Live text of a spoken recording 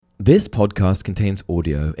This podcast contains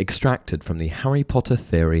audio extracted from the Harry Potter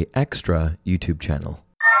Theory Extra YouTube channel.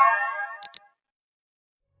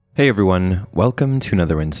 Hey everyone, welcome to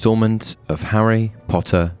another installment of Harry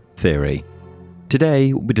Potter Theory.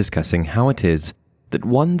 Today we'll be discussing how it is that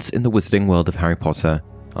wands in the wizarding world of Harry Potter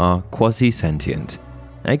are quasi-sentient,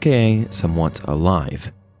 aka somewhat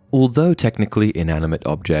alive. Although technically inanimate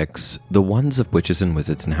objects, the wands of witches and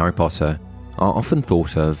wizards in Harry Potter are often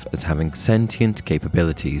thought of as having sentient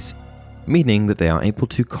capabilities, meaning that they are able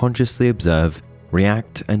to consciously observe,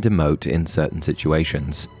 react, and emote in certain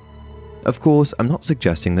situations. Of course, I'm not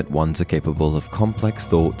suggesting that wands are capable of complex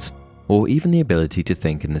thoughts or even the ability to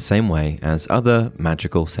think in the same way as other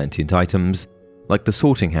magical sentient items, like the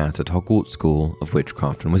sorting hat at Hogwarts School of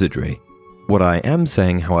Witchcraft and Wizardry. What I am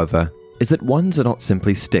saying, however, is that wands are not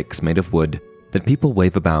simply sticks made of wood that people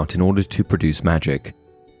wave about in order to produce magic.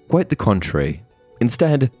 Quite the contrary.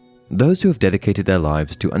 Instead, those who have dedicated their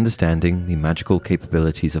lives to understanding the magical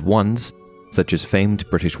capabilities of wands, such as famed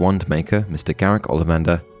British wand maker Mr. Garrick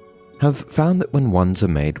Ollivander, have found that when wands are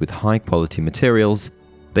made with high-quality materials,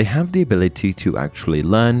 they have the ability to actually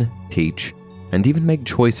learn, teach, and even make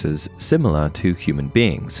choices similar to human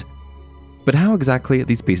beings. But how exactly are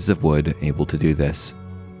these pieces of wood able to do this?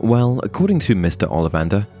 Well, according to Mr.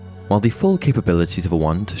 Ollivander, while the full capabilities of a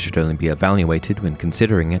wand should only be evaluated when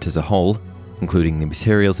considering it as a whole, including the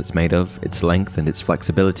materials it's made of, its length, and its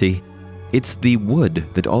flexibility, it's the wood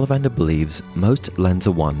that Ollivander believes most lends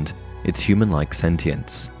a wand its human-like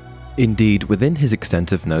sentience. Indeed, within his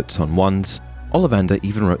extensive notes on wands, Ollivander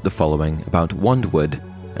even wrote the following about wand wood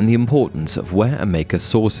and the importance of where a maker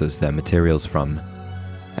sources their materials from.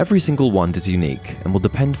 Every single wand is unique and will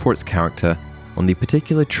depend for its character on the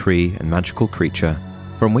particular tree and magical creature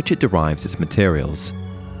from which it derives its materials.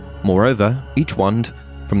 Moreover, each wand,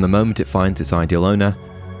 from the moment it finds its ideal owner,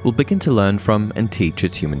 will begin to learn from and teach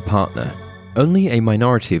its human partner. Only a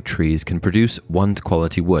minority of trees can produce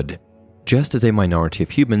wand-quality wood, just as a minority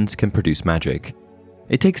of humans can produce magic.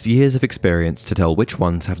 It takes years of experience to tell which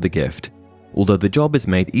ones have the gift, although the job is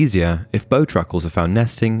made easier if bowtruckles are found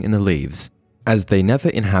nesting in the leaves, as they never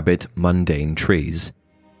inhabit mundane trees.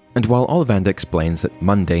 And while Ollivander explains that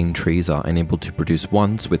mundane trees are unable to produce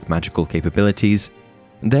wands with magical capabilities,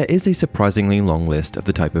 there is a surprisingly long list of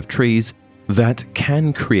the type of trees that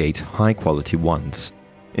can create high-quality wands.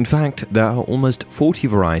 In fact, there are almost 40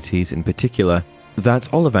 varieties in particular that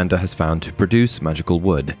Ollivander has found to produce magical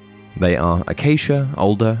wood. They are acacia,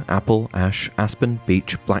 alder, apple, ash, aspen,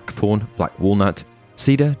 beech, blackthorn, black walnut,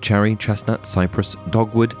 cedar, cherry, chestnut, cypress,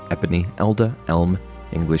 dogwood, ebony, elder, elm,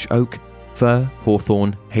 English oak, fir,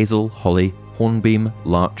 hawthorn, hazel, holly, hornbeam,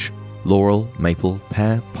 larch, laurel, maple,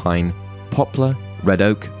 pear, pine, poplar, red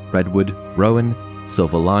oak, redwood, rowan,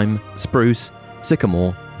 silver lime, spruce,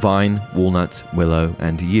 sycamore, vine, walnut, willow,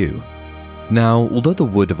 and yew. Now, although the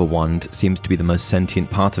wood of a wand seems to be the most sentient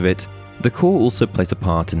part of it, the core also plays a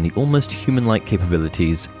part in the almost human-like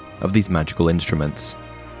capabilities of these magical instruments.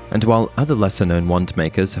 And while other lesser-known wand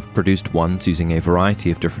makers have produced wands using a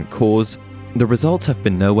variety of different cores, the results have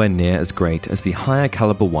been nowhere near as great as the higher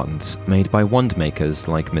caliber wands made by wand makers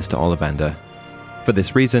like Mr. Ollivander. For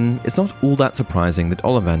this reason, it's not all that surprising that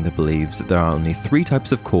Ollivander believes that there are only 3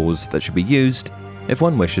 types of cores that should be used if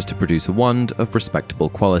one wishes to produce a wand of respectable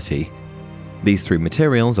quality. These 3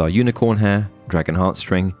 materials are unicorn hair, dragon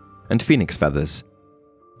heartstring, and phoenix feathers.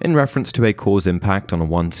 In reference to a core's impact on a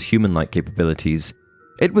wand's human-like capabilities,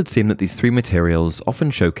 it would seem that these 3 materials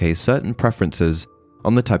often showcase certain preferences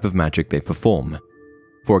on the type of magic they perform.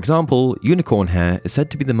 For example, unicorn hair is said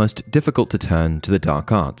to be the most difficult to turn to the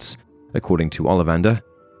dark arts, according to Ollivander,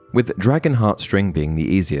 with dragon heartstring being the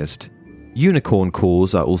easiest. Unicorn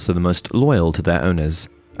cores are also the most loyal to their owners,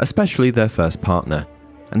 especially their first partner,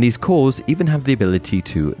 and these cores even have the ability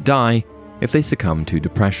to die if they succumb to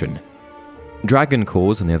depression. Dragon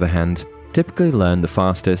cores, on the other hand, typically learn the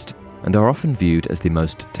fastest and are often viewed as the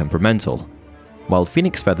most temperamental, while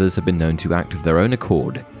phoenix feathers have been known to act of their own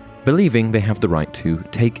accord, believing they have the right to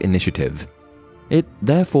take initiative. It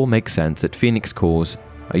therefore makes sense that phoenix cores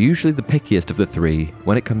are usually the pickiest of the 3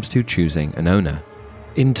 when it comes to choosing an owner.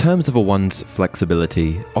 In terms of a wand's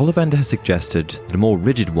flexibility, Ollivander has suggested that a more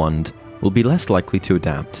rigid wand will be less likely to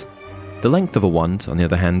adapt. The length of a wand, on the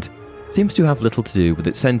other hand, seems to have little to do with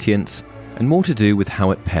its sentience and more to do with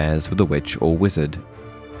how it pairs with a witch or wizard.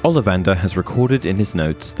 Ollivander has recorded in his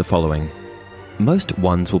notes the following: most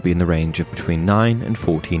wands will be in the range of between 9 and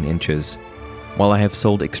 14 inches. While I have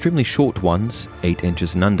sold extremely short ones, 8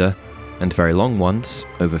 inches and under, and very long ones,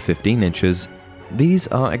 over 15 inches, these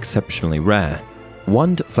are exceptionally rare.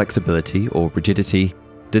 Wand flexibility or rigidity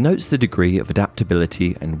denotes the degree of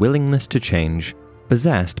adaptability and willingness to change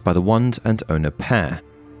possessed by the wand and owner pair.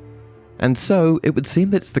 And so, it would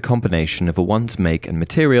seem that it's the combination of a wand's make and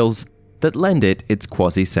materials that lend it its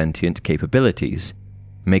quasi-sentient capabilities,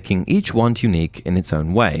 making each wand unique in its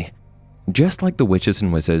own way, just like the witches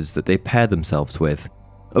and wizards that they pair themselves with.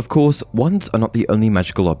 Of course, wands are not the only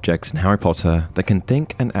magical objects in Harry Potter that can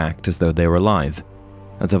think and act as though they were alive.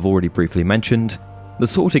 As I've already briefly mentioned, the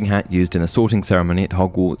sorting hat used in the sorting ceremony at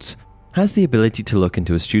Hogwarts has the ability to look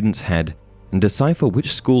into a student's head and decipher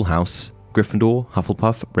which schoolhouse, Gryffindor,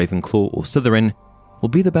 Hufflepuff, Ravenclaw, or Slytherin, will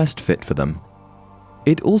be the best fit for them.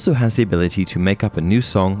 It also has the ability to make up a new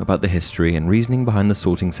song about the history and reasoning behind the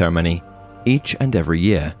sorting ceremony each and every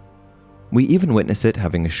year. We even witness it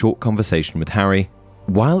having a short conversation with Harry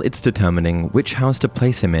while it's determining which house to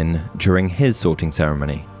place him in during his sorting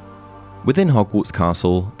ceremony. Within Hogwarts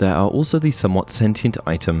Castle, there are also these somewhat sentient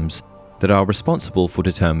items that are responsible for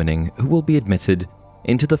determining who will be admitted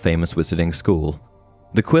into the famous wizarding school: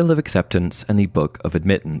 the Quill of Acceptance and the Book of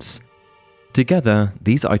Admittance. Together,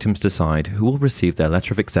 these items decide who will receive their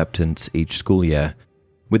letter of acceptance each school year,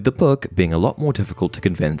 with the book being a lot more difficult to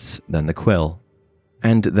convince than the quill.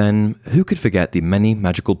 And then, who could forget the many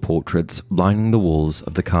magical portraits lining the walls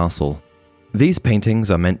of the castle? These paintings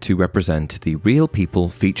are meant to represent the real people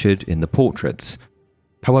featured in the portraits.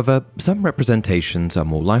 However, some representations are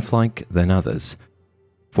more lifelike than others.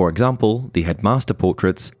 For example, the headmaster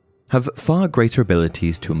portraits have far greater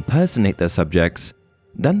abilities to impersonate their subjects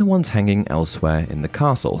than the ones hanging elsewhere in the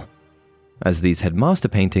castle, as these headmaster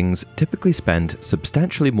paintings typically spend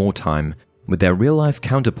substantially more time with their real-life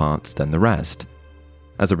counterparts than the rest.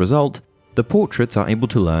 As a result, the portraits are able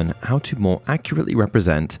to learn how to more accurately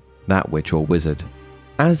represent that witch or wizard.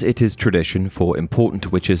 As it is tradition for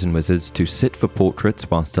important witches and wizards to sit for portraits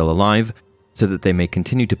while still alive, so that they may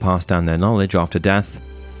continue to pass down their knowledge after death,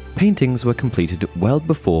 paintings were completed well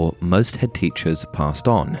before most head teachers passed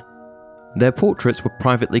on. Their portraits were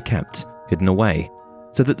privately kept, hidden away,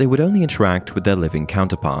 so that they would only interact with their living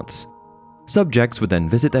counterparts. Subjects would then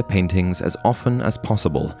visit their paintings as often as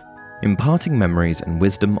possible, imparting memories and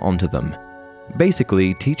wisdom onto them,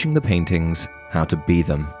 basically teaching the paintings how to be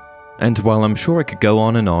them. And while I'm sure I could go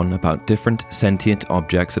on and on about different sentient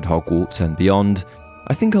objects at Hogwarts and beyond,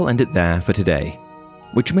 I think I'll end it there for today,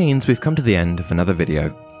 which means we've come to the end of another video.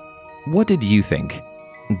 What did you think?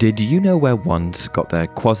 Did you know where wands got their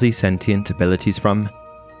quasi-sentient abilities from?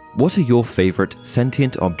 What are your favourite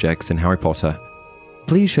sentient objects in Harry Potter?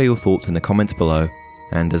 Please share your thoughts in the comments below,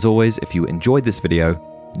 and as always, if you enjoyed this video,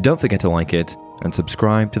 don't forget to like it and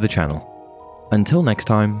subscribe to the channel. Until next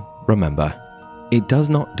time, remember, it does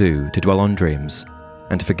not do to dwell on dreams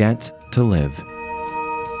and forget to live